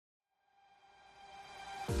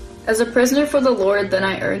As a prisoner for the Lord, then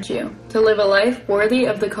I urge you, to live a life worthy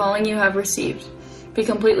of the calling you have received. Be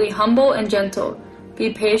completely humble and gentle.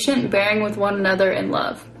 Be patient, bearing with one another in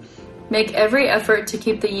love. Make every effort to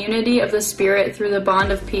keep the unity of the Spirit through the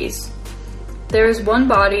bond of peace. There is one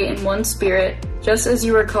body and one Spirit, just as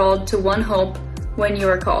you were called to one hope when you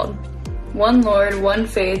were called. One Lord, one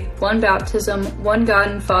faith, one baptism, one God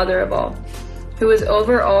and Father of all, who is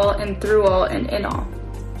over all and through all and in all.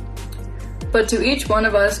 But to each one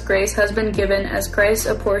of us grace has been given as Christ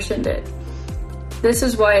apportioned it. This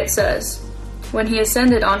is why it says, when he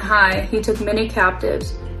ascended on high, he took many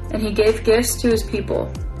captives, and he gave gifts to his people.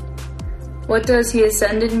 What does he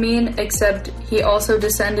ascended mean, except he also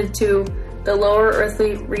descended to the lower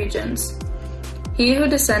earthly regions? He who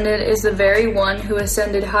descended is the very one who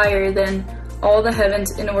ascended higher than all the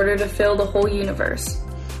heavens in order to fill the whole universe.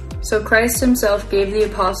 So Christ himself gave the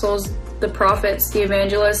apostles, the prophets, the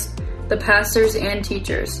evangelists, the pastors and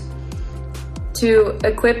teachers, to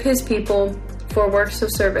equip his people for works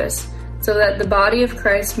of service, so that the body of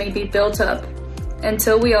Christ may be built up,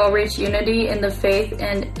 until we all reach unity in the faith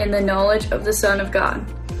and in the knowledge of the Son of God,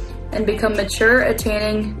 and become mature,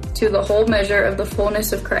 attaining to the whole measure of the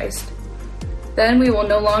fullness of Christ. Then we will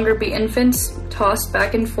no longer be infants, tossed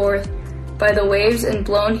back and forth by the waves and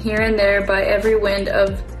blown here and there by every wind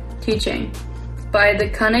of teaching, by the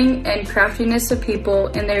cunning and craftiness of people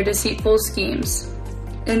in their deceitful schemes.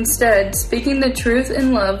 Instead, speaking the truth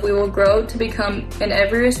in love, we will grow to become in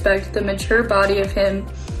every respect the mature body of him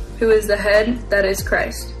who is the head, that is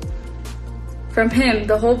Christ. From him,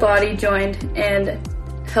 the whole body, joined and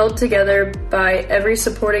held together by every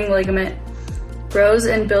supporting ligament, grows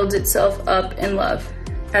and builds itself up in love,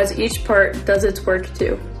 as each part does its work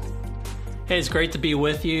too. Hey, it's great to be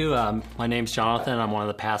with you. My name's Jonathan. I'm one of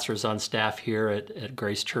the pastors on staff here at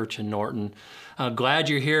Grace Church in Norton. Glad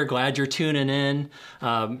you're here. Glad you're tuning in.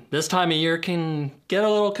 This time of year can get a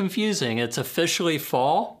little confusing. It's officially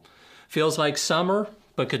fall. Feels like summer,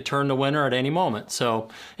 but could turn to winter at any moment. So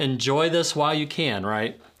enjoy this while you can,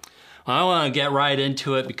 right? I want to get right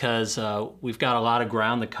into it because we've got a lot of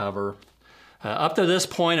ground to cover. Up to this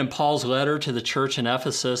point in Paul's letter to the church in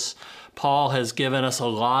Ephesus, Paul has given us a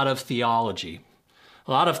lot of theology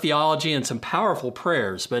and some powerful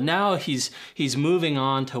prayers, but now he's moving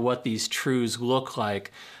on to what these truths look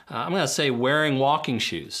like. I'm going to say wearing walking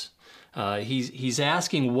shoes. He's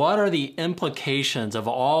asking, what are the implications of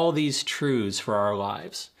all these truths for our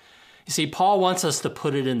lives? You see, Paul wants us to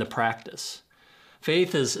put it into practice.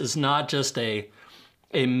 Faith is not just a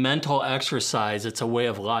mental exercise, it's a way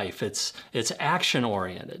of life. It's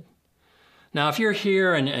action-oriented. Now, if you're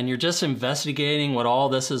here and you're just investigating what all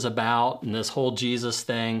this is about and this whole Jesus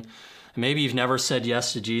thing, maybe you've never said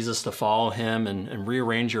yes to Jesus to follow him and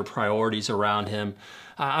rearrange your priorities around him,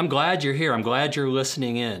 I'm glad you're here. I'm glad you're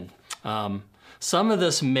listening in. Some of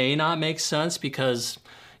this may not make sense because,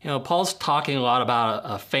 Paul's talking a lot about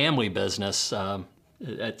a family business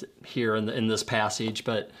here in this passage,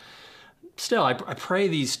 but still, I pray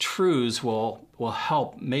these truths will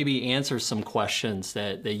help maybe answer some questions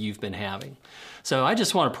that you've been having. So I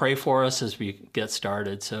just want to pray for us as we get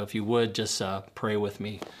started. So if you would, just pray with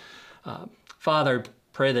me. Father,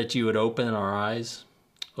 pray that you would open our eyes,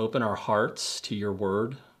 open our hearts to your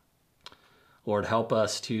word. Lord, help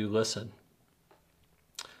us to listen.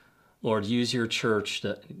 Lord, use your church,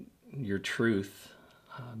 your truth,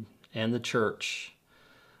 and the church,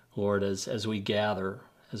 Lord, as we gather,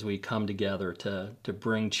 as we come together to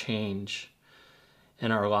bring change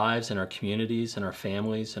in our lives, in our communities, in our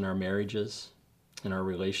families, in our marriages, in our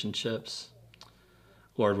relationships.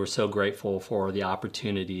 Lord, we're so grateful for the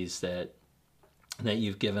opportunities that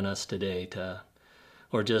you've given us today to,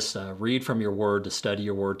 Lord, just read from your word, to study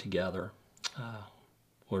your word together.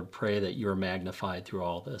 Lord, pray that you are magnified through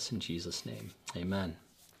all this in Jesus' name. Amen.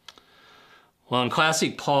 Well, in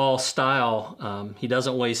classic Paul style, he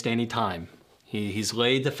doesn't waste any time. He's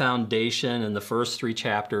laid the foundation in the first 3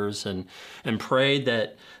 chapters and prayed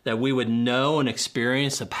that we would know and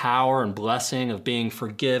experience the power and blessing of being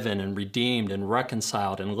forgiven and redeemed and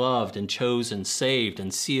reconciled and loved and chosen, saved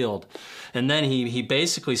and sealed. And then he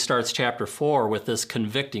basically starts chapter 4 with this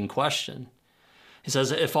convicting question. He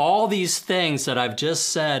says, if all these things that I've just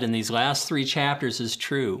said in these last 3 chapters is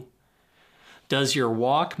true, does your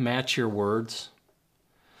walk match your words?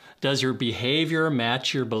 Does your behavior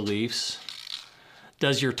match your beliefs?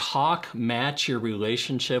 Does your talk match your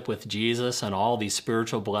relationship with Jesus and all these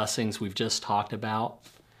spiritual blessings we've just talked about?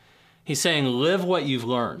 He's saying, live what you've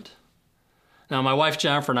learned. Now, my wife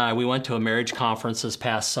Jennifer and I, we went to a marriage conference this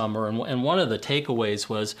past summer, and one of the takeaways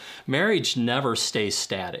was marriage never stays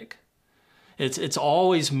static. It's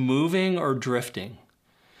always moving or drifting.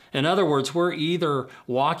 In other words, we're either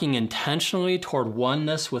walking intentionally toward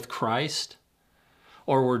oneness with Christ,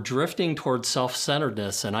 or we're drifting toward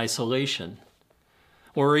self-centeredness and isolation.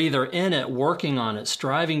 We're either in it, working on it,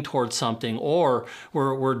 striving towards something, or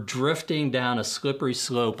we're drifting down a slippery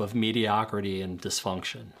slope of mediocrity and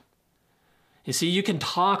dysfunction. You see, you can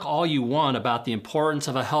talk all you want about the importance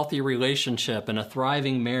of a healthy relationship and a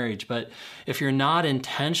thriving marriage, but if you're not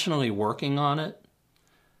intentionally working on it,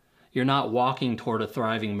 you're not walking toward a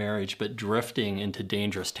thriving marriage, but drifting into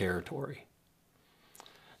dangerous territory.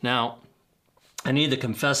 Now, I need to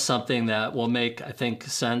confess something that will make, I think,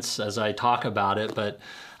 sense as I talk about it, but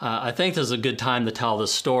I think this is a good time to tell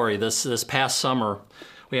this story. This past summer,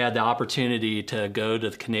 we had the opportunity to go to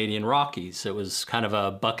the Canadian Rockies. It was kind of a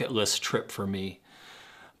bucket list trip for me.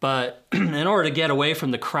 But in order to get away from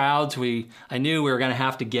the crowds, I knew we were going to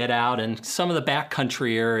have to get out in some of the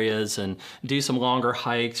backcountry areas and do some longer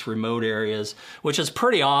hikes, remote areas, which is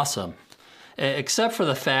pretty awesome, except for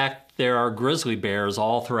the fact there are grizzly bears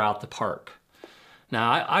all throughout the park. Now,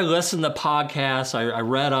 I listened to podcasts, I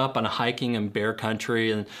read up on hiking in bear country,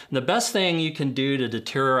 and the best thing you can do to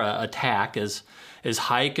deter an attack is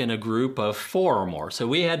hike in a group of 4 or more. So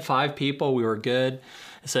we had 5 people, we were good.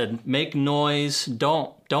 I said, make noise,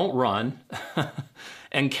 don't run,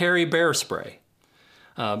 and carry bear spray.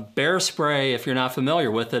 Bear spray, if you're not familiar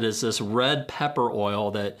with it, is this red pepper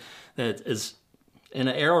oil that is in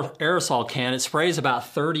an aerosol can. It sprays about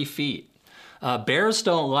 30 feet. Bears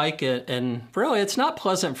don't like it, and really it's not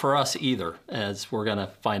pleasant for us either, as we're going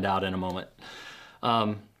to find out in a moment.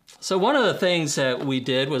 So one of the things that we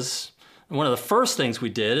did was, one of the first things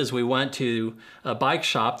we did is we went to a bike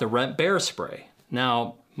shop to rent bear spray.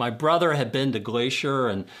 Now, my brother had been to Glacier,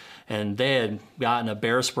 and they had gotten a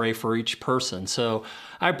bear spray for each person. So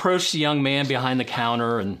I approached the young man behind the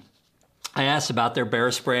counter, and I asked about their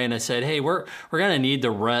bear spray, and I said, hey, we're going to need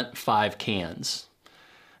to rent 5 cans.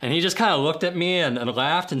 And he just kind of looked at me and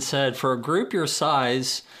laughed and said, for a group your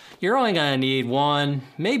size, you're only going to need 1,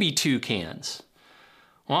 maybe 2 cans.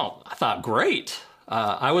 Well, I thought, great.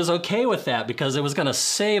 I was okay with that because it was going to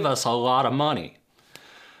save us a lot of money.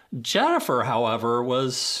 Jennifer, however,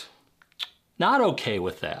 was not okay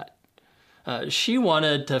with that. She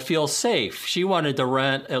wanted to feel safe. She wanted to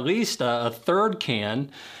rent at least a 3rd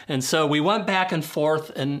can. And so we went back and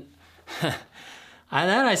forth, and and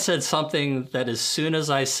then I said something that as soon as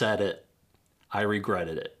I said it, I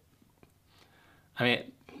regretted it. I mean,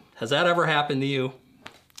 has that ever happened to you?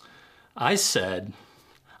 I said,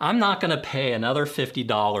 I'm not going to pay another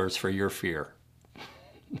 $50 for your fear.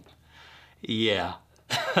 Yeah,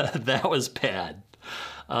 that was bad.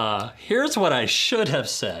 Here's what I should have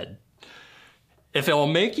said. If it will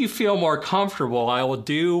make you feel more comfortable, I will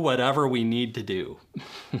do whatever we need to do.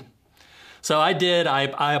 So I did.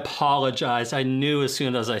 I apologized. I knew as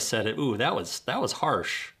soon as I said it, ooh, that was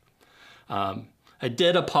harsh. I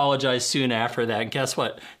did apologize soon after that. And guess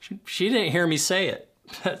what? She didn't hear me say it.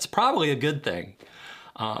 That's probably a good thing.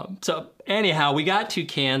 So anyhow, we got 2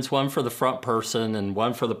 cans, one for the front person and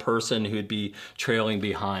one for the person who'd be trailing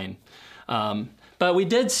behind. But we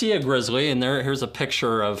did see a grizzly, and here's a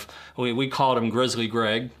picture of, we called him Grizzly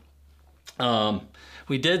Greg.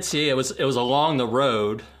 We did see, it was along the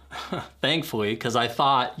road, thankfully, because I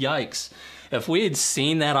thought, yikes, if we had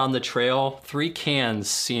seen that on the trail, 3 cans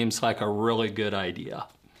seems like a really good idea.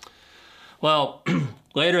 Well,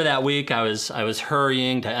 later that week, I was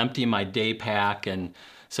hurrying to empty my day pack, and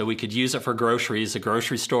so we could use it for groceries. The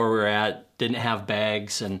grocery store we were at didn't have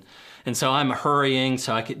bags, and so I'm hurrying.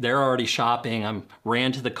 So they're already shopping. I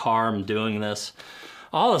ran to the car. I'm doing this.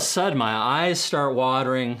 All of a sudden, my eyes start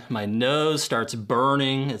watering. My nose starts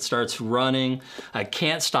burning. It starts running. I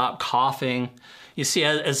can't stop coughing. You see,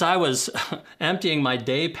 as I was emptying my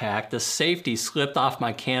day pack, the safety slipped off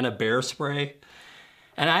my can of bear spray,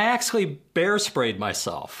 and I actually bear sprayed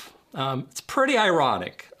myself. It's pretty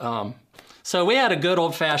ironic. So we had a good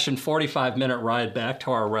old-fashioned 45-minute ride back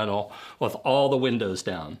to our rental with all the windows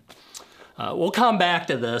down. We'll come back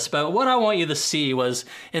to this, but what I want you to see was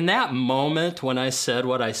in that moment when I said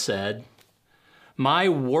what I said, my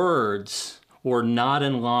words were not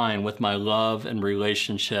in line with my love and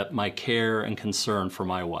relationship, my care and concern for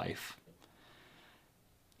my wife.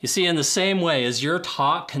 You see, in the same way, is your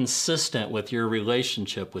talk consistent with your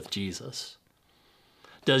relationship with Jesus?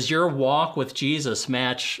 Does your walk with Jesus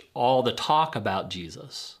match all the talk about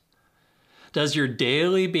Jesus? Does your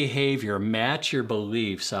daily behavior match your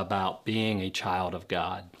beliefs about being a child of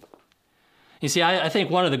God? You see, I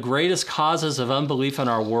think one of the greatest causes of unbelief in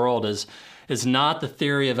our world is is not the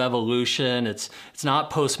theory of evolution. It's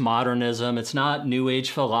not postmodernism. It's not New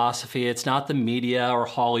Age philosophy. It's not the media or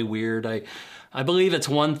Hollyweird. I believe it's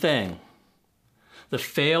one thing: the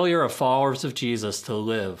failure of followers of Jesus to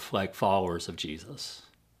live like followers of Jesus.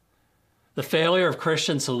 The failure of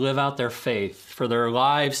Christians to live out their faith, for their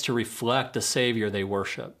lives to reflect the Savior they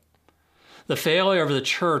worship. The failure of the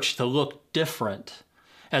church to look different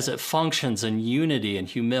as it functions in unity and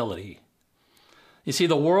humility. You see,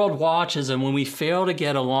 the world watches, and when we fail to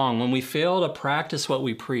get along, when we fail to practice what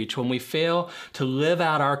we preach, when we fail to live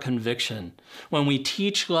out our conviction, when we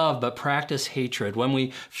teach love but practice hatred, when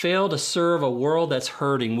we fail to serve a world that's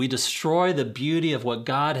hurting, we destroy the beauty of what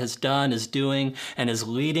God has done, is doing, and is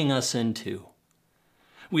leading us into.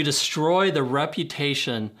 We destroy the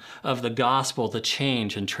reputation of the gospel to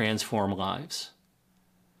change and transform lives.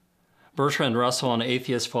 Bertrand Russell, an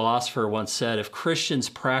atheist philosopher, once said, if Christians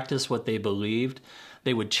practiced what they believed,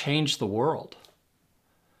 they would change the world.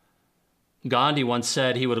 Gandhi once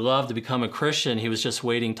said he would love to become a Christian, he was just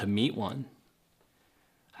waiting to meet one.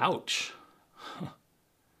 Ouch.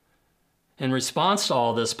 In response to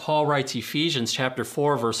all this, Paul writes Ephesians chapter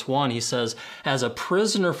 4, verse 1. He says, as a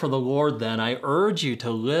prisoner for the Lord, then, I urge you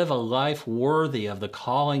to live a life worthy of the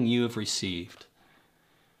calling you have received.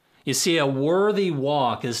 You see, a worthy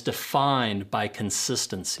walk is defined by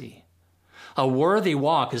consistency. A worthy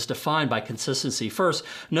walk is defined by consistency. First,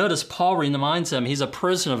 notice Paul reminds them he's a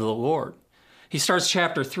prisoner of the Lord. He starts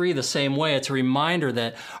chapter 3 the same way. It's a reminder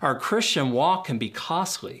that our Christian walk can be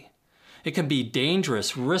costly. It can be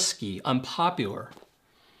dangerous, risky, unpopular.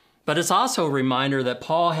 But it's also a reminder that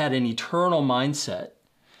Paul had an eternal mindset.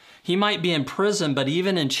 He might be in prison, but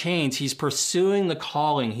even in chains, he's pursuing the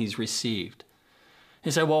calling he's received. He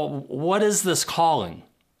said, well, what is this calling?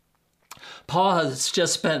 Paul has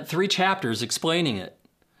just spent 3 chapters explaining it.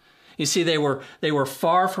 You see, they were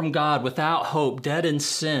far from God, without hope, dead in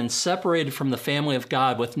sin, separated from the family of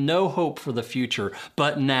God, with no hope for the future.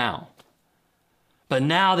 But now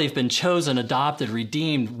they've been chosen, adopted,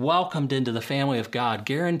 redeemed, welcomed into the family of God,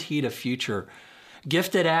 guaranteed a future,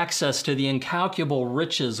 gifted access to the incalculable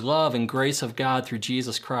riches, love, and grace of God through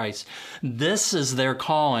Jesus Christ. This is their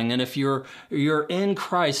calling, and if you're in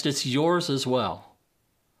Christ, it's yours as well.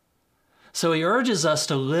 So he urges us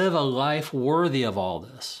to live a life worthy of all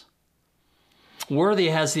this. Worthy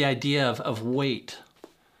has the idea of weight.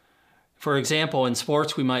 For example, in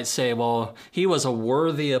sports we might say, well, he was a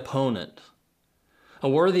worthy opponent. A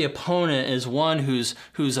worthy opponent is one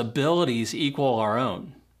whose abilities equal our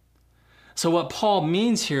own. So what Paul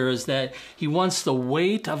means here is that he wants the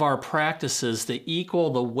weight of our practices to equal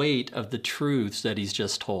the weight of the truths that he's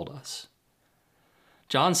just told us.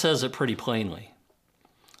 John says it pretty plainly.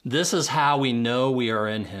 This is how we know we are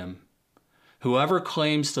in him. Whoever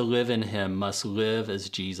claims to live in him must live as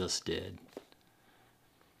Jesus did.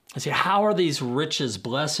 I say, how are these riches,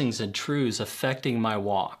 blessings, and truths affecting my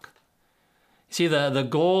walk? See, the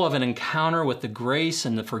goal of an encounter with the grace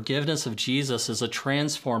and the forgiveness of Jesus is a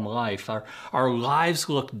transformed life. Our lives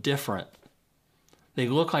look different. They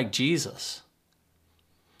look like Jesus.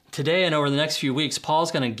 Today and over the next few weeks,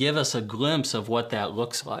 Paul's going to give us a glimpse of what that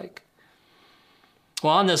looks like.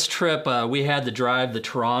 Well, on this trip, we had to drive to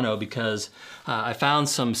Toronto because I found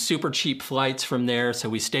some super cheap flights from there. So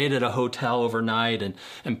we stayed at a hotel overnight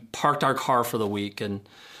and parked our car for the week. And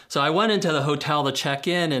so I went into the hotel to check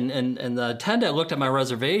in, and the attendant looked at my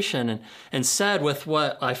reservation and said, with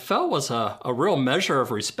what I felt was a real measure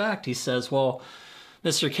of respect, he says, well,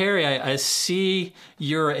 Mr. Carey, I see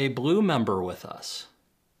you're a Blue member with us.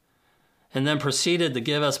 And then proceeded to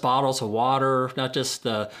give us bottles of water, not just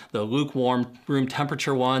the lukewarm room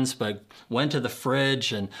temperature ones, but went to the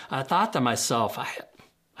fridge. And I thought to myself, I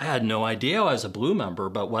had no idea I was a Blue member,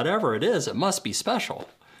 but whatever it is, it must be special.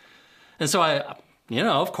 And so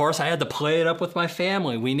of course, I had to play it up with my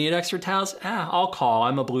family. We need extra towels? I'll call.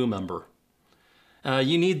 I'm a Blue member.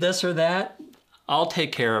 You need this or that? I'll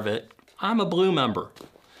take care of it. I'm a Blue member.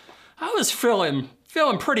 I was feeling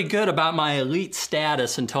pretty good about my elite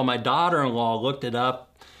status until my daughter-in-law looked it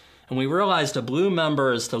up, and we realized a Blue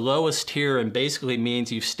member is the lowest tier and basically means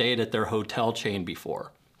you've stayed at their hotel chain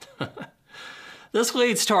before. This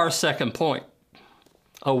leads to our second point.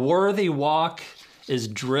 A worthy walk is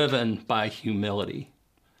driven by humility.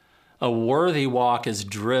 A worthy walk is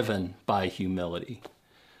driven by humility.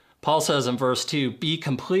 Paul says in verse 2, be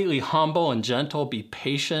completely humble and gentle, be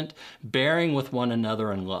patient, bearing with one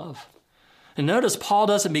another in love. And notice Paul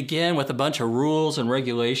doesn't begin with a bunch of rules and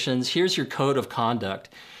regulations. Here's your code of conduct.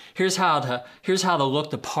 Here's how to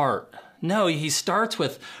look the part. No, he starts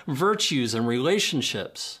with virtues and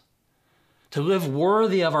relationships. To live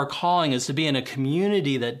worthy of our calling is to be in a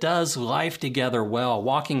community that does life together well,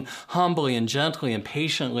 walking humbly and gently and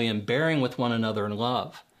patiently and bearing with one another in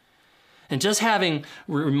love. And just having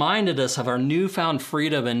reminded us of our newfound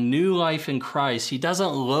freedom and new life in Christ, he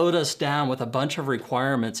doesn't load us down with a bunch of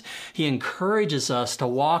requirements. He encourages us to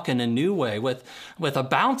walk in a new way with a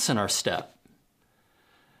bounce in our step.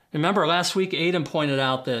 Remember, last week, Aidan pointed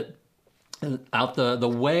out the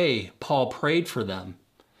way Paul prayed for them.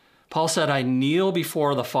 Paul said, I kneel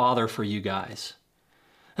before the Father for you guys.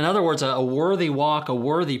 In other words, a worthy walk, a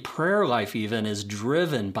worthy prayer life even, is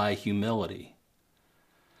driven by humility.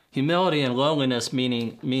 Humility and lowliness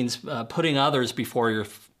means putting others before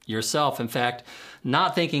yourself. In fact,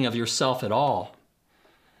 not thinking of yourself at all.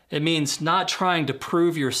 It means not trying to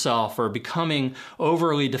prove yourself or becoming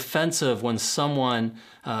overly defensive when someone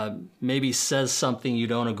maybe says something you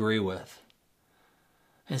don't agree with.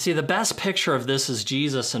 And see, the best picture of this is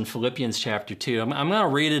Jesus in Philippians chapter 2. I'm going to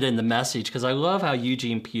read it in the Message because I love how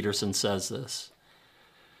Eugene Peterson says this.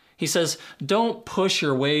 He says, don't push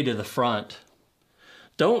your way to the front.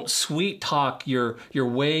 Don't sweet talk your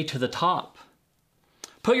way to the top.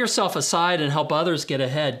 Put yourself aside and help others get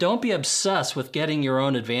ahead. Don't be obsessed with getting your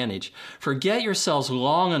own advantage. Forget yourselves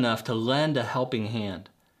long enough to lend a helping hand.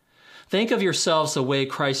 Think of yourselves the way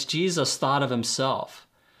Christ Jesus thought of himself.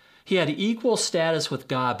 He had equal status with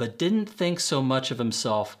God, but didn't think so much of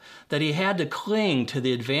himself that he had to cling to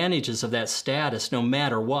the advantages of that status no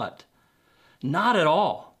matter what. Not at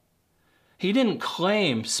all. He didn't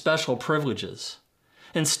claim special privileges.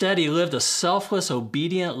 Instead, he lived a selfless,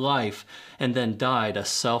 obedient life and then died a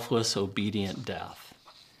selfless, obedient death.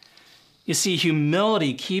 You see,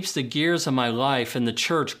 humility keeps the gears of my life and the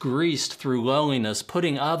church greased through lowliness,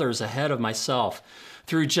 putting others ahead of myself.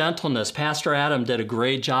 Through gentleness, Pastor Adam did a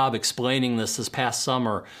great job explaining this past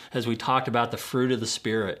summer as we talked about the fruit of the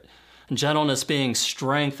Spirit. And gentleness being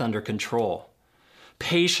strength under control.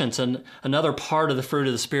 Patience, and another part of the fruit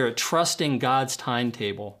of the Spirit, trusting God's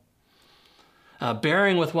timetable.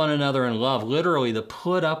 Bearing with one another in love, literally to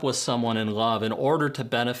put up with someone in love in order to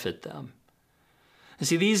benefit them. And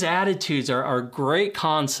see, these attitudes are great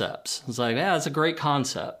concepts. It's like, yeah, it's a great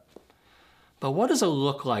concept. But what does it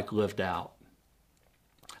look like lived out?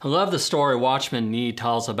 I love the story Watchman Nee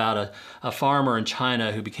tells about a farmer in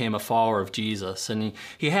China who became a follower of Jesus. And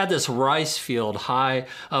he had this rice field high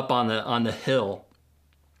up on the hill.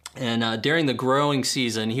 And during the growing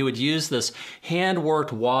season, he would use this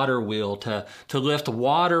hand-worked water wheel to lift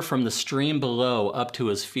water from the stream below up to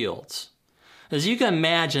his fields. As you can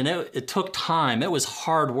imagine, it took time. It was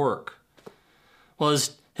hard work. Well,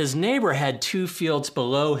 his neighbor had 2 fields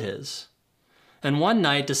below his, and one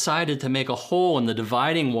night decided to make a hole in the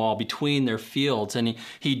dividing wall between their fields, and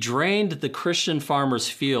he drained the Christian farmer's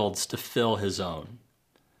fields to fill his own.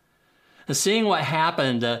 And seeing what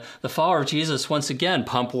happened, the follower of Jesus once again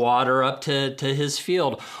pumped water up to his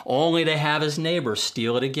field, only to have his neighbor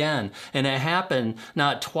steal it again. And it happened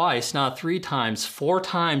not twice, not 3 times, 4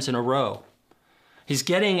 times in a row. He's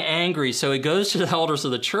getting angry, so he goes to the elders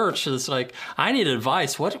of the church. And it's like, I need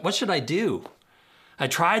advice. What should I do? I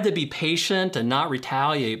tried to be patient and not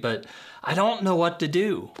retaliate, but I don't know what to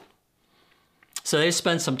do. So they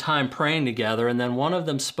spent some time praying together, and then one of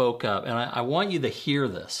them spoke up. And I want you to hear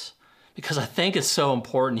this, because I think it's so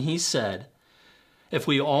important. He said, if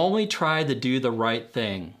we only try to do the right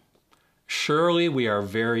thing, surely we are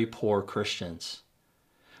very poor Christians.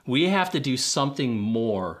 We have to do something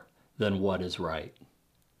more than what is right.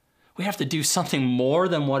 We have to do something more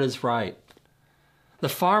than what is right. The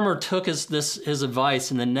farmer took his advice,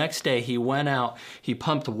 and the next day he went out, he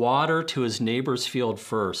pumped water to his neighbor's field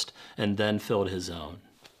first, and then filled his own.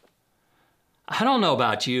 I don't know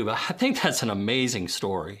about you, but I think that's an amazing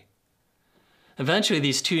story. Eventually,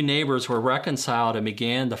 these 2 neighbors were reconciled and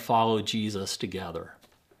began to follow Jesus together.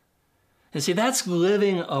 And see, that's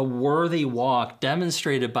living a worthy walk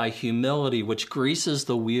demonstrated by humility, which greases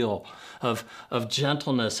the wheel of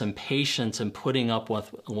gentleness and patience and putting up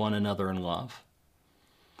with one another in love.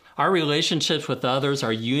 Our relationships with others,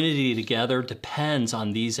 our unity together depends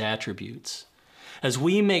on these attributes. As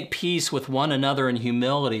we make peace with one another in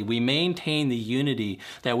humility, we maintain the unity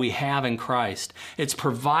that we have in Christ. It's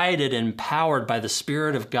provided and empowered by the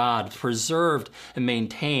Spirit of God, preserved and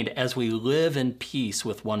maintained as we live in peace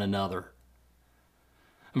with one another.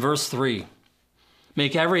 Verse 3,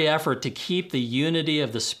 make every effort to keep the unity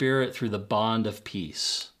of the Spirit through the bond of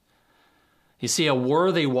peace. You see, a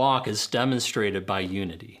worthy walk is demonstrated by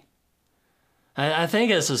unity. I think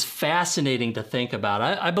this is fascinating to think about.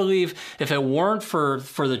 I believe if it weren't for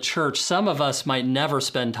the church, some of us might never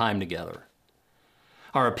spend time together.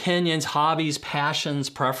 Our opinions, hobbies, passions,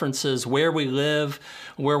 preferences, where we live,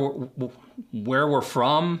 where we're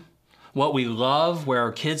from, what we love, where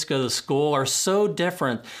our kids go to school are so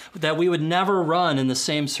different that we would never run in the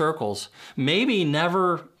same circles, maybe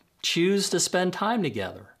never choose to spend time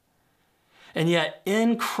together. And yet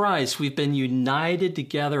in Christ, we've been united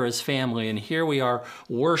together as family, and here we are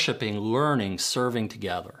worshiping, learning, serving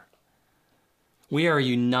together. We are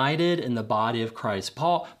united in the body of Christ.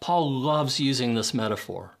 Paul loves using this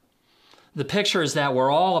metaphor. The picture is that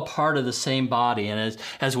we're all a part of the same body, and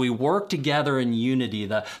as we work together in unity,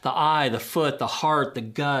 the eye, the foot, the heart, the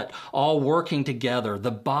gut, all working together,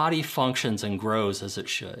 the body functions and grows as it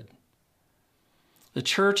should. The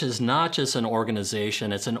church is not just an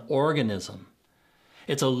organization, it's an organism.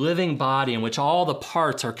 It's a living body in which all the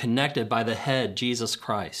parts are connected by the head, Jesus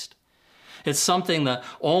Christ. It's something that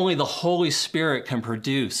only the Holy Spirit can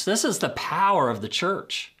produce. This is the power of the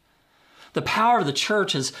church. The power of the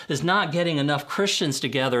church is not getting enough Christians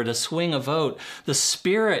together to swing a vote. The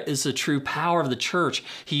Spirit is the true power of the church.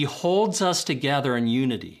 He holds us together in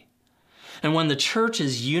unity. And when the church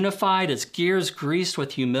is unified, its gears greased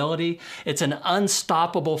with humility, it's an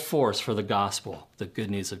unstoppable force for the gospel, the good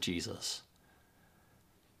news of Jesus.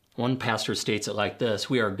 One pastor states it like this: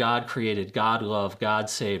 we are God created, God loved, God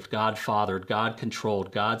saved, God fathered, God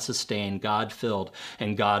controlled, God sustained, God filled,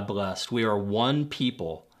 and God blessed. We are one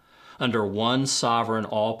people under one sovereign,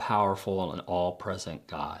 all-powerful, and all-present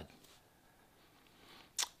God.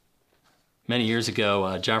 Many years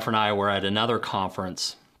ago, Jennifer and I were at another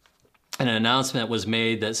conference, and an announcement was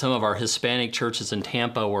made that some of our Hispanic churches in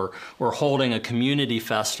Tampa were holding a community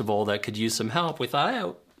festival that could use some help. We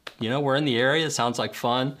thought, we're in the area. It sounds like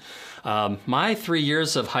fun. My 3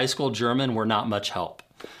 years of high school German were not much help.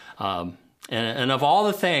 And of all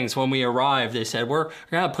the things, when we arrived, they said, we're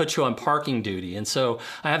going to put you on parking duty. And so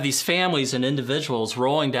I have these families and individuals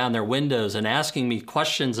rolling down their windows and asking me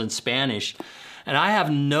questions in Spanish. And I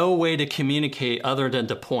have no way to communicate other than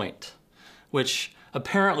to point, which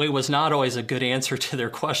apparently was not always a good answer to their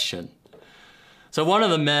question. So one of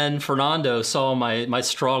the men, Fernando, saw my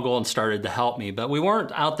struggle and started to help me. But we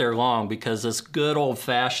weren't out there long because this good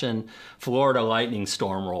old-fashioned Florida lightning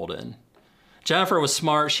storm rolled in. Jennifer was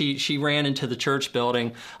smart. She ran into the church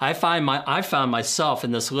building. I found myself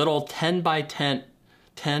in this little 10 by 10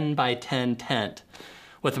 tent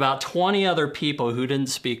with about 20 other people who didn't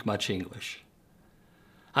speak much English.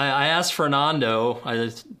 I asked Fernando, I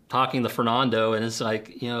was talking to Fernando, and it's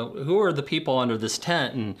like, who are the people under this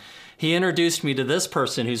tent? And he introduced me to this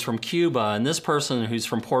person who's from Cuba, and this person who's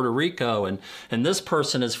from Puerto Rico, and this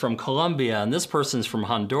person is from Colombia, and this person's from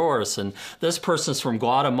Honduras, and this person's from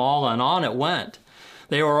Guatemala, and on it went.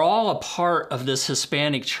 They were all a part of this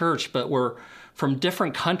Hispanic church, but were from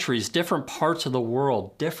different countries, different parts of the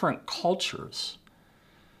world, different cultures.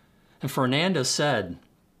 And Fernando said,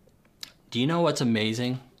 do you know what's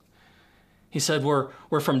amazing? He said,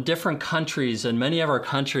 we're from different countries, and many of our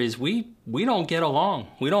countries, we don't get along.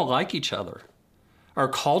 We don't like each other. Our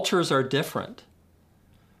cultures are different.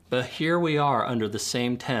 But here we are under the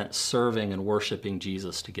same tent, serving and worshiping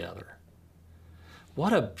Jesus together.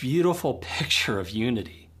 What a beautiful picture of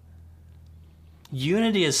unity.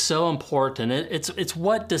 Unity is so important. It's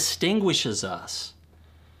what distinguishes us.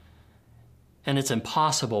 And it's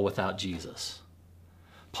impossible without Jesus.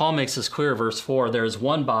 Paul makes this clear, verse 4, there is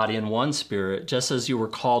one body and one spirit, just as you were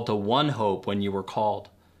called to one hope when you were called.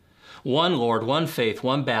 One Lord, one faith,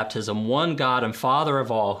 one baptism, one God and Father of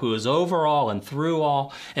all, who is over all and through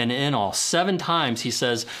all and in all. 7 times he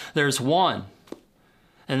says there's one.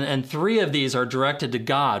 And 3 of these are directed to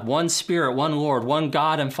God, one Spirit, one Lord, one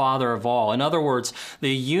God and Father of all. In other words,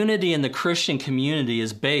 the unity in the Christian community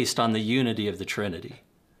is based on the unity of the Trinity.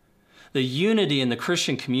 The unity in the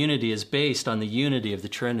Christian community is based on the unity of the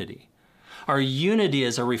Trinity. Our unity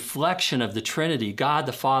is a reflection of the Trinity, God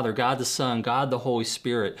the Father, God the Son, God the Holy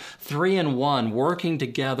Spirit, 3 in 1, working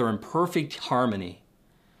together in perfect harmony.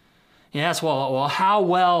 You ask, well, how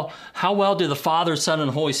well do the Father, Son,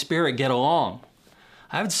 and Holy Spirit get along?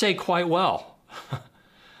 I would say quite well.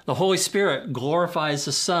 The Holy Spirit glorifies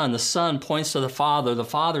the Son points to the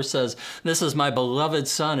Father says, this is my beloved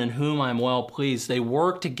Son in whom I'm well pleased. They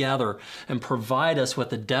work together and provide us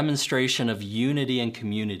with a demonstration of unity and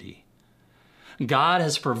community. God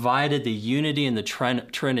has provided the unity in the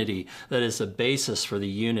Trinity that is the basis for the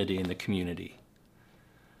unity in the community.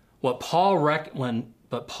 But Paul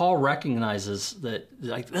recognizes that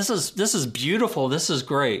this is beautiful, this is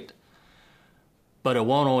great, but it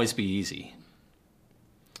won't always be easy.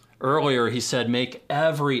 Earlier, he said, make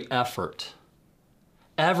every effort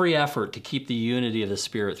to keep the unity of the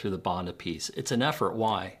Spirit through the bond of peace. It's an effort.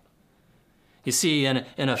 Why? You see, in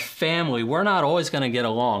a family, we're not always going to get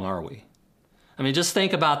along, are we? I mean, just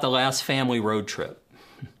think about the last family road trip.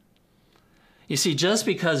 You see, just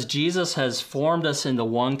because Jesus has formed us into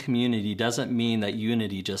one community doesn't mean that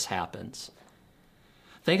unity just happens.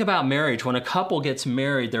 Think about marriage. When a couple gets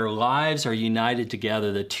married, their lives are united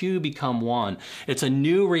together. The two become one. It's a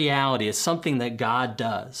new reality. It's something that God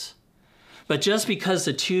does. But just because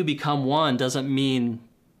the two become one doesn't mean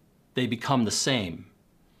they become the same.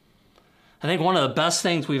 I think one of the best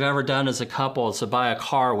things we've ever done as a couple is to buy a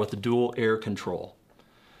car with a dual air control.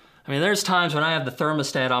 I mean, there's times when I have the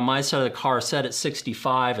thermostat on my side of the car set at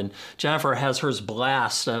 65 and Jennifer has hers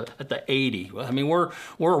blast at the 80. I mean, we're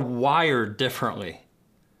wired differently.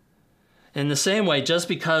 In the same way, just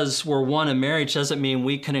because we're one in marriage doesn't mean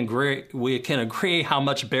we can agree how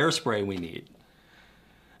much bear spray we need.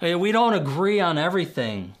 I mean, we don't agree on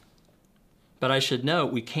everything, but I should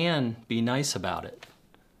note we can be nice about it.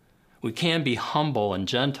 We can be humble and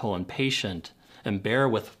gentle and patient and bear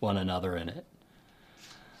with one another in it.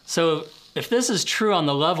 So if this is true on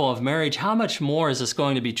the level of marriage, how much more is this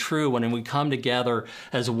going to be true when we come together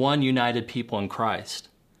as one united people in Christ?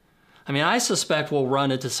 I mean, I suspect we'll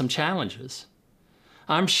run into some challenges.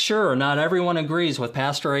 I'm sure not everyone agrees with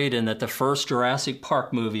Pastor Aiden that the first Jurassic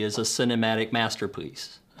Park movie is a cinematic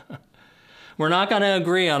masterpiece. We're not going to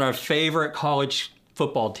agree on our favorite college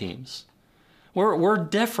football teams. We're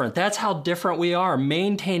different. That's how different we are.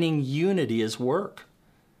 Maintaining unity is work.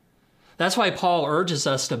 That's why Paul urges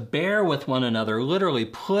us to bear with one another, literally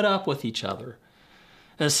put up with each other.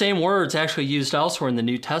 And the same words actually used elsewhere in the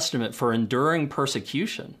New Testament for enduring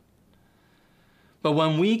persecution. But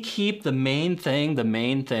when we keep the main thing,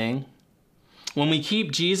 when we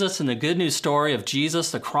keep Jesus and the good news story of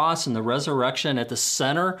Jesus, the cross, and the resurrection at the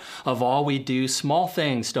center of all we do, small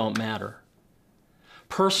things don't matter.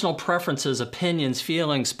 Personal preferences, opinions,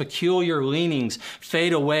 feelings, peculiar leanings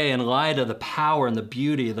fade away in light of the power and the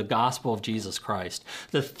beauty of the gospel of Jesus Christ.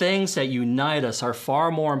 The things that unite us are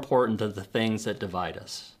far more important than the things that divide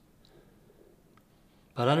us.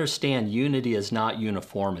 But understand, unity is not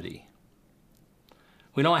uniformity.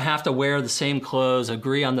 We don't have to wear the same clothes,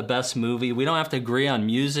 agree on the best movie. We don't have to agree on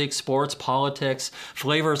music, sports, politics,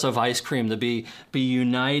 flavors of ice cream to be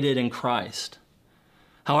united in Christ.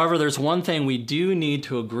 However, there's one thing we do need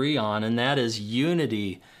to agree on, and that is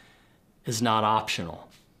unity is not optional.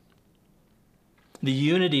 The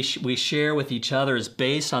unity we share with each other is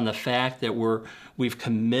based on the fact that we've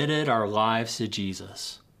committed our lives to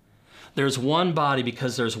Jesus. There's one body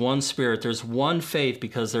because there's one Spirit. There's one faith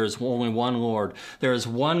because there's only one Lord. There is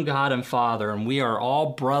one God and Father, and we are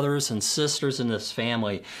all brothers and sisters in this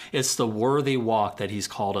family. It's the worthy walk that He's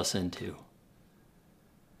called us into.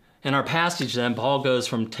 In our passage then, Paul goes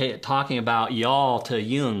from talking about y'all to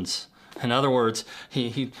yuns. In other words,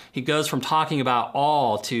 he goes from talking about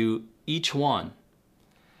all to each one.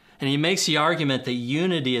 And he makes the argument that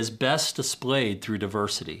unity is best displayed through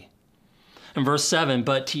diversity. In verse 7,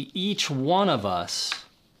 but to each one of us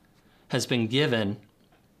has been given,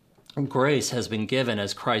 grace has been given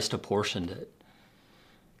as Christ apportioned it.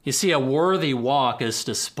 You see, a worthy walk is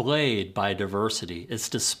displayed by diversity. It's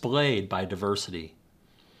displayed by diversity.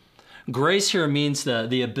 Grace here means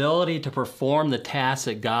the ability to perform the tasks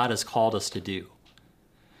that God has called us to do.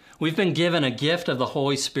 We've been given a gift of the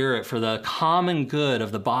Holy Spirit for the common good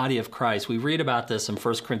of the body of Christ. We read about this in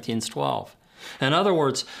 1 Corinthians 12. In other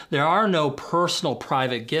words, there are no personal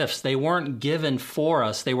private gifts. They weren't given for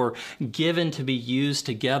us. They were given to be used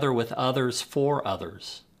together with others for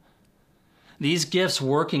others. These gifts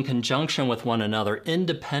work in conjunction with one another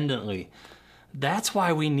independently. That's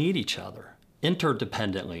why we need each other.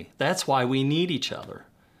 Interdependently. That's why we need each other.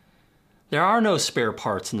 There are no spare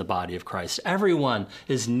parts in the body of Christ. Everyone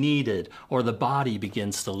is needed or the body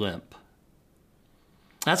begins to limp.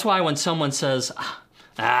 That's why when someone says,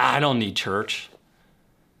 I don't need church,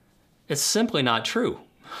 it's simply not true.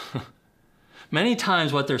 Many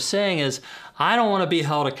times what they're saying is, I don't want to be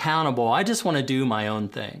held accountable. I just want to do my own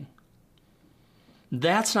thing.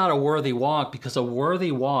 That's not a worthy walk, because a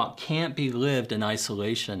worthy walk can't be lived in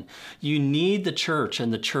isolation. You need the church,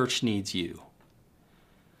 and the church needs you.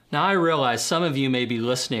 Now, I realize some of you may be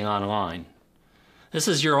listening online. This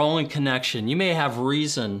is your only connection. You may have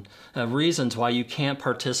reasons why you can't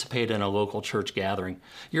participate in a local church gathering.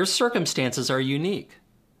 Your circumstances are unique.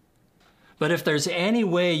 But if there's any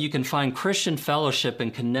way you can find Christian fellowship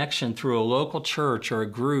and connection through a local church or a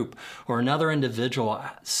group or another individual,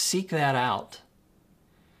 seek that out.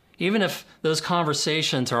 Even if those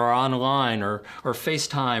conversations are online or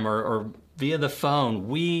FaceTime or via the phone,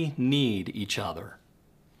 we need each other.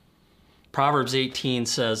 Proverbs 18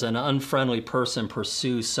 says, an unfriendly person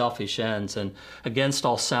pursues selfish ends, and against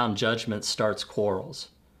all sound judgment starts quarrels.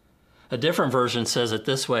 A different version says it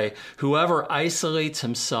this way, whoever isolates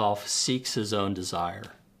himself seeks his own desire.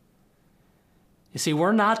 You see,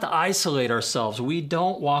 we're not to isolate ourselves. We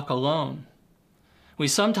don't walk alone. We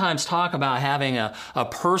sometimes talk about having a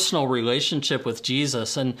personal relationship with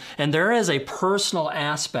Jesus, and there is a personal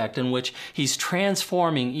aspect in which he's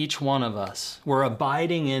transforming each one of us. We're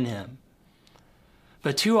abiding in him.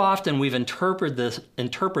 But too often we've interpreted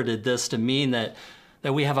this to mean that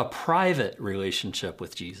we have a private relationship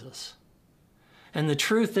with Jesus. And the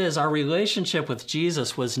truth is, our relationship with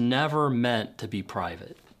Jesus was never meant to be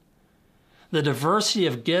private. The diversity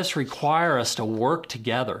of gifts require us to work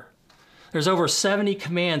together. There's over 70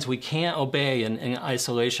 commands we can't obey in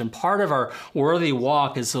isolation. Part of our worthy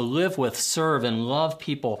walk is to live with, serve, and love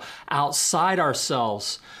people outside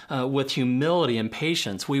ourselves with humility and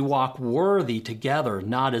patience. We walk worthy together,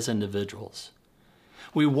 not as individuals.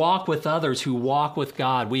 We walk with others who walk with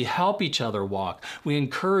God. We help each other walk. We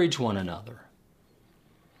encourage one another.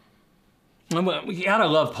 We gotta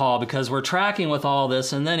love Paul because we're tracking with all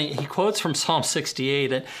this, and then he quotes from Psalm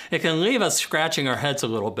 68, and it can leave us scratching our heads a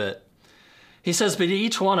little bit. He says, but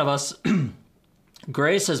each one of us,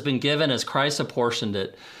 grace has been given as Christ apportioned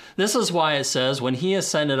it. This is why it says, when he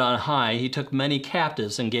ascended on high, he took many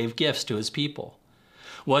captives and gave gifts to his people.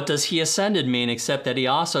 What does he ascended mean except that he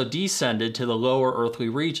also descended to the lower earthly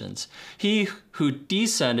regions? He who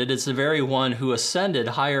descended is the very one who ascended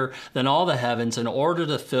higher than all the heavens in order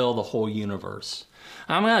to fill the whole universe.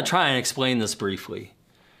 I'm going to try and explain this briefly.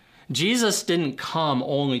 Jesus didn't come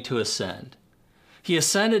only to ascend. He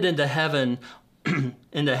ascended into heaven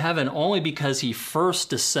only because he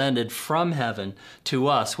first descended from heaven to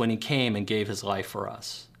us when he came and gave his life for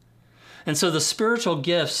us. And so the spiritual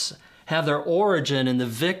gifts have their origin in the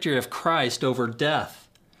victory of Christ over death,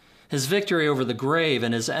 his victory over the grave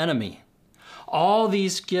and his enemy. All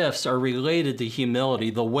these gifts are related to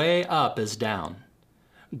humility. The way up is down.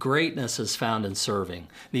 Greatness is found in serving.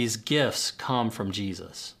 These gifts come from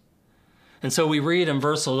Jesus. And so we read in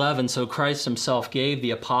verse 11, so Christ himself gave the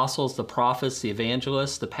apostles, the prophets, the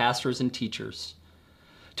evangelists, the pastors, and teachers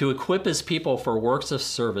to equip his people for works of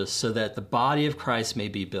service so that the body of Christ may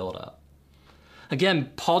be built up.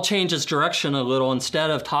 Again, Paul changes direction a little. Instead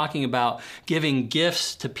of talking about giving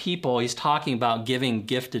gifts to people, he's talking about giving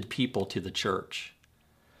gifted people to the church.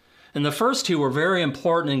 And the first two were very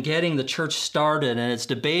important in getting the church started, and it's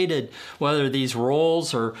debated whether these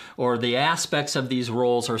roles or the aspects of these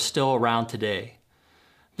roles are still around today.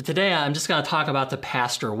 But today I'm just going to talk about the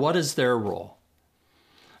pastor. What is their role?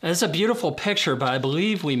 And it's a beautiful picture, but I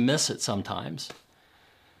believe we miss it sometimes.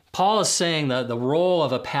 Paul is saying that the role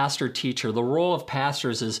of a pastor teacher, the role of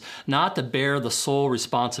pastors is not to bear the sole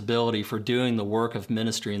responsibility for doing the work of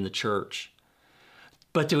ministry in the church,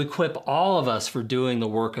 but to equip all of us for doing the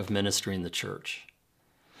work of ministry in the church.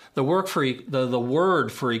 The word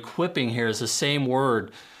for equipping here is the same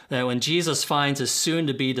word that when Jesus finds his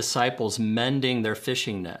soon-to-be disciples mending their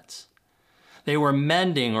fishing nets. They were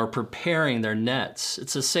mending or preparing their nets.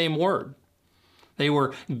 It's the same word. They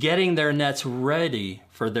were getting their nets ready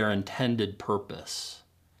for their intended purpose.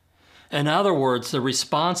 In other words, the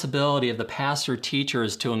responsibility of the pastor teacher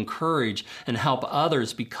is to encourage and help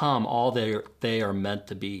others become all they are meant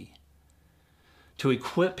to be. To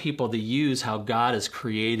equip people to use how God has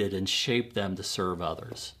created and shaped them to serve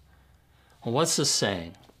others. Well, what's this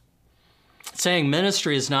saying? It's saying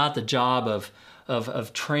ministry is not the job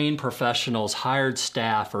of trained professionals, hired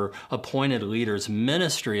staff, or appointed leaders.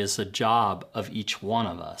 Ministry is the job of each one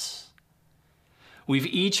of us. We've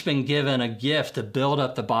each been given a gift to build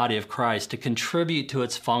up the body of Christ, to contribute to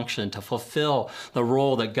its function, to fulfill the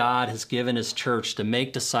role that God has given his church to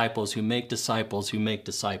make disciples who make disciples who make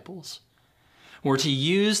disciples. We're to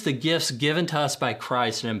use the gifts given to us by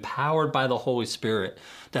Christ and empowered by the Holy Spirit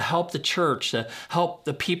to help the church, to help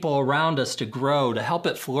the people around us to grow, to help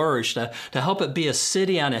it flourish, to help it be a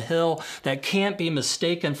city on a hill that can't be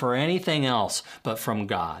mistaken for anything else but from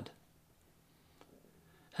God.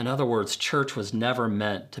 In other words, church was never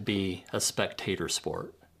meant to be a spectator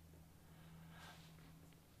sport.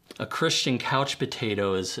 A Christian couch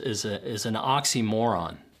potato is an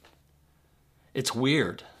oxymoron. It's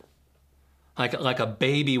weird. Like a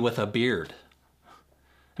baby with a beard.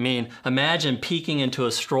 I mean, imagine peeking into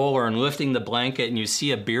a stroller and lifting the blanket and you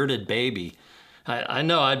see a bearded baby. I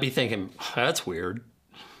know I'd be thinking, that's weird.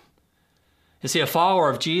 You see, a follower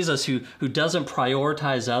of Jesus who doesn't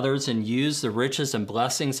prioritize others and use the riches and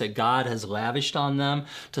blessings that God has lavished on them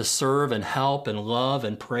to serve and help and love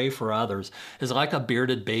and pray for others is like a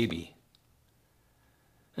bearded baby.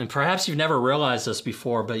 And perhaps you've never realized this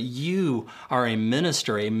before, but you are a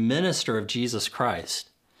minister of Jesus Christ.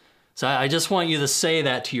 So I just want you to say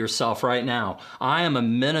that to yourself right now. I am a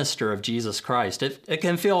minister of Jesus Christ. It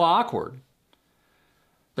can feel awkward,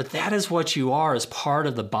 but that is what you are as part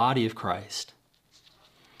of the body of Christ.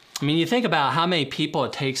 I mean, you think about how many people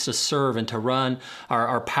it takes to serve and to run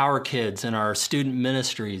our Power Kids and our student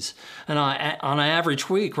ministries. And on an average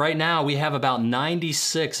week, right now, we have about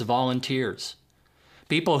 96 volunteers.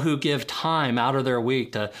 People who give time out of their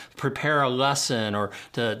week to prepare a lesson or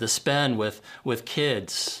to spend with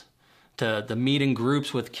kids, to meet in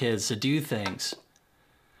groups with kids, to do things.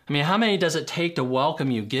 I mean, how many does it take to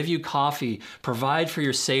welcome you, give you coffee, provide for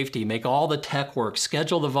your safety, make all the tech work,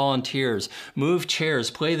 schedule the volunteers, move chairs,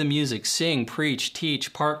 play the music, sing, preach,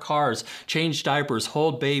 teach, park cars, change diapers,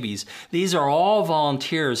 hold babies? These are all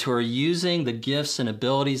volunteers who are using the gifts and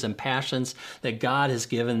abilities and passions that God has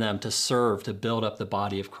given them to serve, to build up the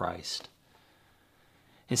body of Christ.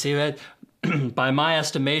 You see, by my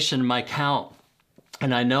estimation, my count,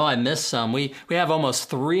 and I know I missed some, we have almost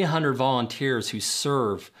 300 volunteers who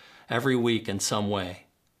serve every week in some way.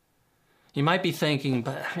 You might be thinking,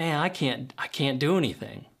 but man, I can't do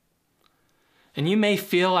anything. And you may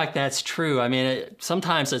feel like that's true. I mean,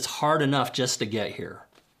 sometimes it's hard enough just to get here.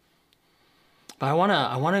 But I want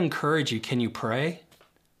to encourage you. Can you pray?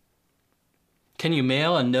 Can you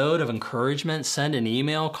mail a note of encouragement, send an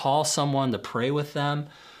email, call someone to pray with them,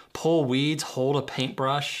 pull weeds, hold a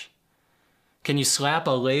paintbrush? Can you slap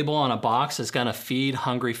a label on a box that's going to feed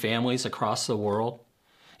hungry families across the world?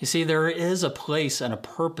 You see, there is a place and a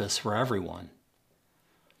purpose for everyone.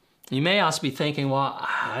 You may also be thinking, well,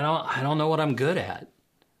 I don't know what I'm good at.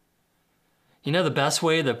 You know, the best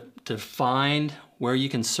way to find where you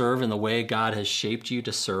can serve in the way God has shaped you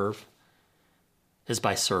to serve is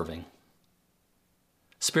by serving.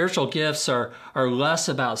 Spiritual gifts are less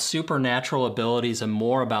about supernatural abilities and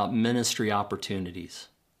more about ministry opportunities.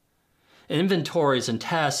 Inventories and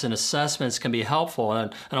tests and assessments can be helpful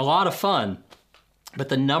and a lot of fun, but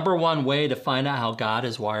the number one way to find out how God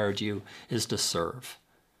has wired you is to serve.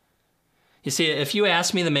 You see, if you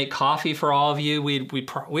asked me to make coffee for all of you,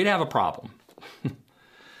 we'd have a problem.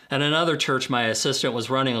 At another church, my assistant was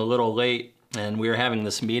running a little late, and we were having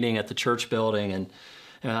this meeting at the church building, and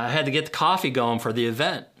I had to get the coffee going for the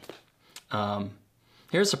event.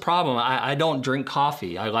 Here's the problem. I don't drink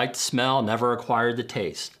coffee. I like the smell, never acquired the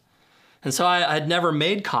taste. And so I'd never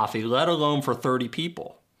made coffee, let alone for 30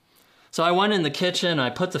 people. So I went in the kitchen,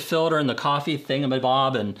 I put the filter in the coffee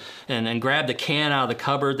thingamabob and grabbed a can out of the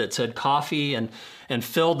cupboard that said coffee and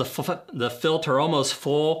filled the filter almost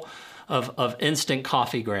full of instant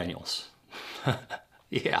coffee granules.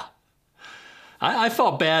 Yeah. I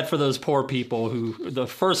felt bad for those poor people who, the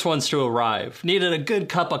first ones to arrive, needed a good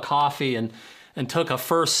cup of coffee and took a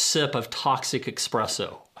first sip of toxic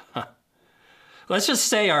espresso. Let's just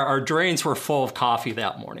say our drains were full of coffee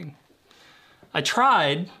that morning. I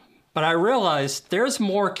tried, but I realized there's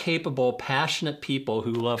more capable, passionate people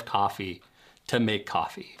who love coffee to make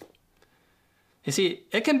coffee. You see,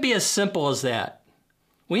 it can be as simple as that.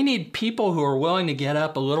 We need people who are willing to get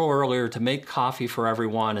up a little earlier to make coffee for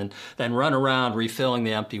everyone and then run around refilling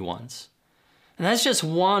the empty ones. And that's just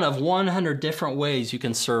one of 100 different ways you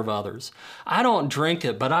can serve others. I don't drink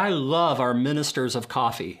it, but I love our ministers of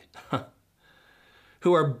coffee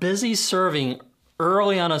who are busy serving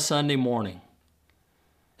early on a Sunday morning.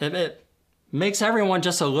 It makes everyone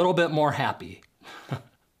just a little bit more happy.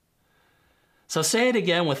 So say it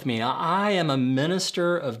again with me. I am a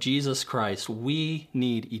minister of Jesus Christ. We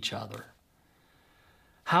need each other.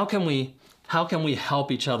 How can we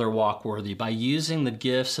help each other walk worthy? By using the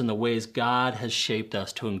gifts and the ways God has shaped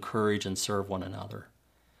us to encourage and serve one another.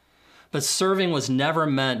 But serving was never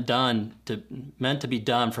meant to be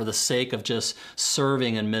done for the sake of just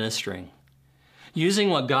serving and ministering. Using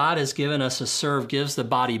what God has given us to serve gives the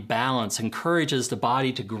body balance, encourages the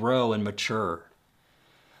body to grow and mature.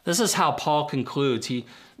 This is how Paul concludes.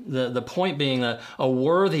 The point being that a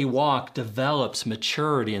worthy walk develops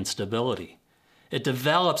maturity and stability. It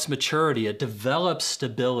develops maturity. It develops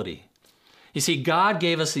stability. You see, God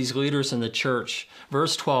gave us these leaders in the church,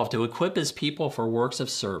 verse 12, to equip his people for works of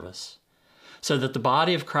service, so that the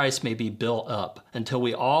body of Christ may be built up until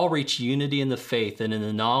we all reach unity in the faith and in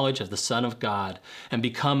the knowledge of the Son of God and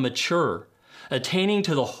become mature, attaining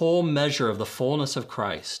to the whole measure of the fullness of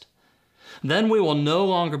Christ. Then we will no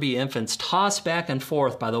longer be infants, tossed back and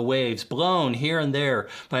forth by the waves, blown here and there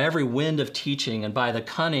by every wind of teaching and by the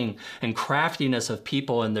cunning and craftiness of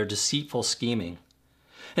people and their deceitful scheming.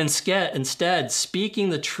 Instead, speaking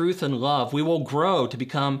the truth in love, we will grow to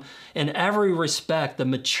become, in every respect, the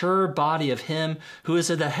mature body of Him who is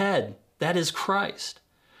at the head, that is Christ.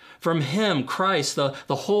 From Him, Christ, the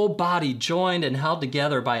whole body, joined and held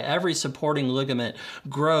together by every supporting ligament,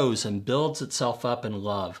 grows and builds itself up in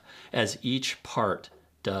love as each part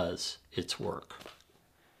does its work.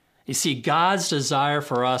 You see, God's desire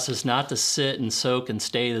for us is not to sit and soak and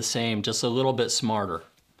stay the same, just a little bit smarter.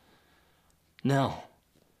 No.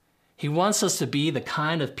 He wants us to be the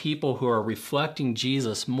kind of people who are reflecting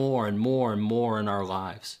Jesus more and more and more in our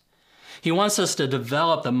lives. He wants us to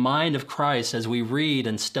develop the mind of Christ as we read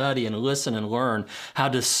and study and listen and learn how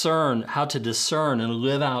to discern and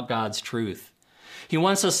live out God's truth. He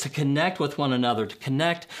wants us to connect with one another, to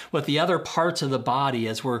connect with the other parts of the body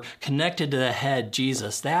as we're connected to the head,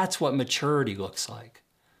 Jesus. That's what maturity looks like.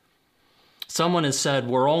 Someone has said,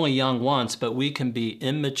 we're only young once, but we can be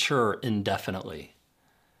immature indefinitely.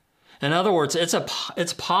 In other words,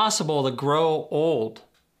 it's possible to grow old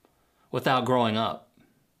without growing up.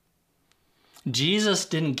 Jesus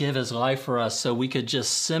didn't give His life for us so we could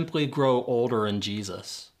just simply grow older in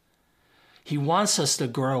Jesus. He wants us to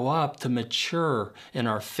grow up, to mature in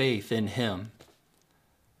our faith in Him.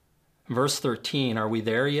 Verse 13, are we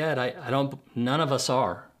there yet? None of us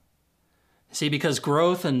are. See, because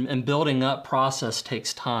growth and building up process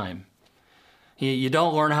takes time. You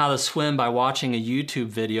don't learn how to swim by watching a YouTube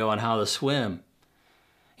video on how to swim.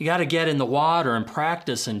 You got to get in the water and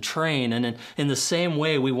practice and train. And in the same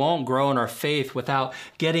way, we won't grow in our faith without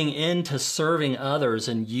getting into serving others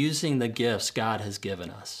and using the gifts God has given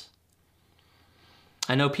us.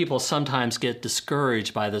 I know people sometimes get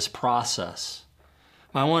discouraged by this process.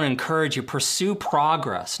 I want to encourage you, pursue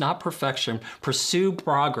progress, not perfection. Pursue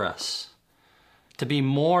progress to be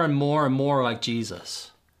more and more and more like Jesus.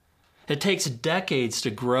 It takes decades to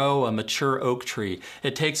grow a mature oak tree.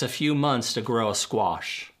 It takes a few months to grow a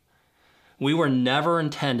squash. We were never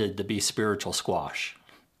intended to be spiritual squash.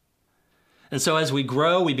 And so as we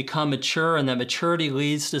grow, we become mature, and that maturity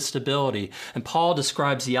leads to stability. And Paul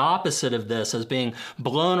describes the opposite of this as being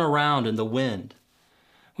blown around in the wind.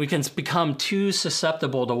 We can become too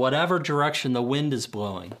susceptible to whatever direction the wind is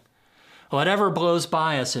blowing. Whatever blows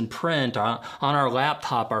by us in print, on our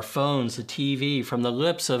laptop, our phones, the TV, from the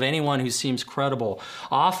lips of anyone who seems credible,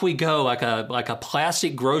 off we go like a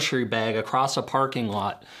plastic grocery bag across a parking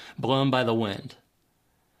lot, blown by the wind.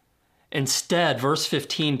 Instead, verse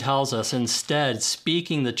 15 tells us, instead,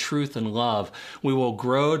 speaking the truth in love, we will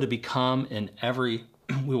grow to become in every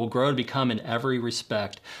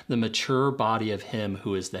respect the mature body of Him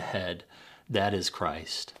who is the head, that is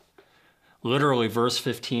Christ. Literally, verse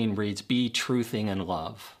 15 reads, be truthing in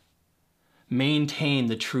love. Maintain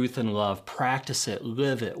the truth in love. Practice it,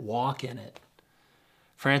 live it, walk in it.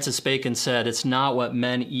 Francis Bacon said, it's not what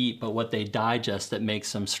men eat, but what they digest that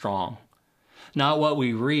makes them strong. Not what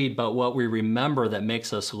we read, but what we remember that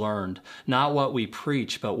makes us learned. Not what we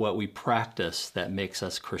preach, but what we practice that makes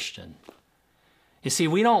us Christian. You see,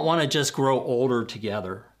 we don't want to just grow older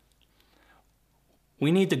together.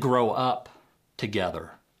 We need to grow up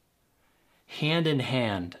together, hand in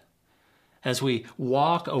hand, as we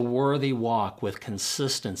walk a worthy walk with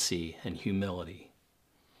consistency and humility.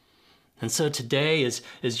 And so today,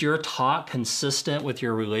 is your talk consistent with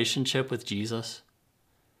your relationship with Jesus?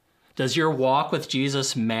 Does your walk with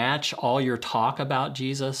Jesus match all your talk about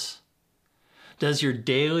Jesus? Does your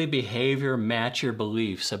daily behavior match your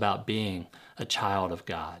beliefs about being a child of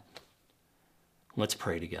God? Let's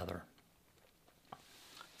pray together.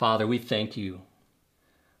 Father, we thank you,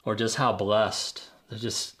 or just how blessed,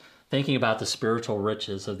 just thinking about the spiritual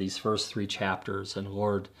riches of these first 3 chapters, and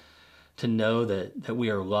Lord, to know that we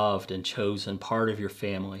are loved and chosen, part of your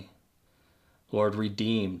family. Lord,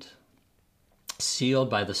 redeemed, sealed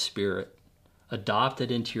by the Spirit, adopted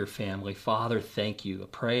into your family. Father, thank you. I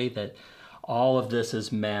pray that all of this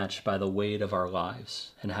is matched by the weight of our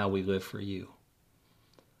lives and how we live for you.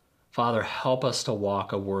 Father, help us to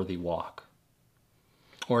walk a worthy walk.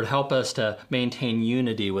 Lord, help us to maintain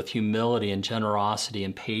unity with humility and generosity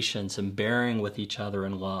and patience and bearing with each other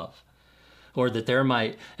in love. Lord, that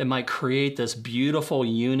it might create this beautiful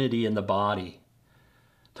unity in the body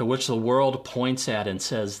to which the world points at and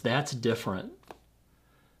says, that's different.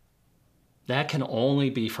 That can only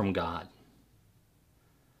be from God.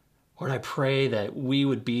 Lord, I pray that we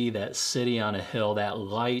would be that city on a hill, that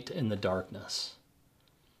light in the darkness.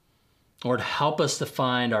 Lord, help us to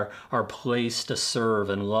find our place to serve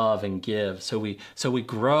and love and give so we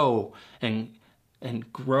grow and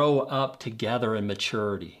grow up together in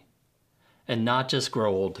maturity and not just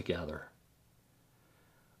grow old together.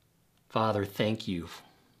 Father, thank you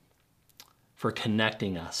for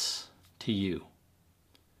connecting us to you,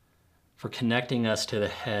 for connecting us to the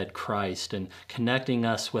head, Christ, and connecting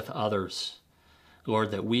us with others,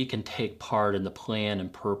 Lord, that we can take part in the plan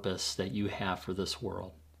and purpose that you have for this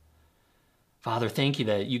world. Father, thank you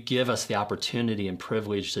that you give us the opportunity and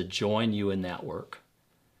privilege to join you in that work.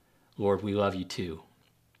 Lord, we love you too,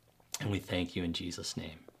 and we thank you in Jesus'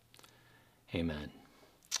 name. Amen.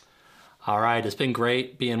 All right, it's been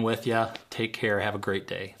great being with you. Take care. Have a great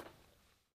day.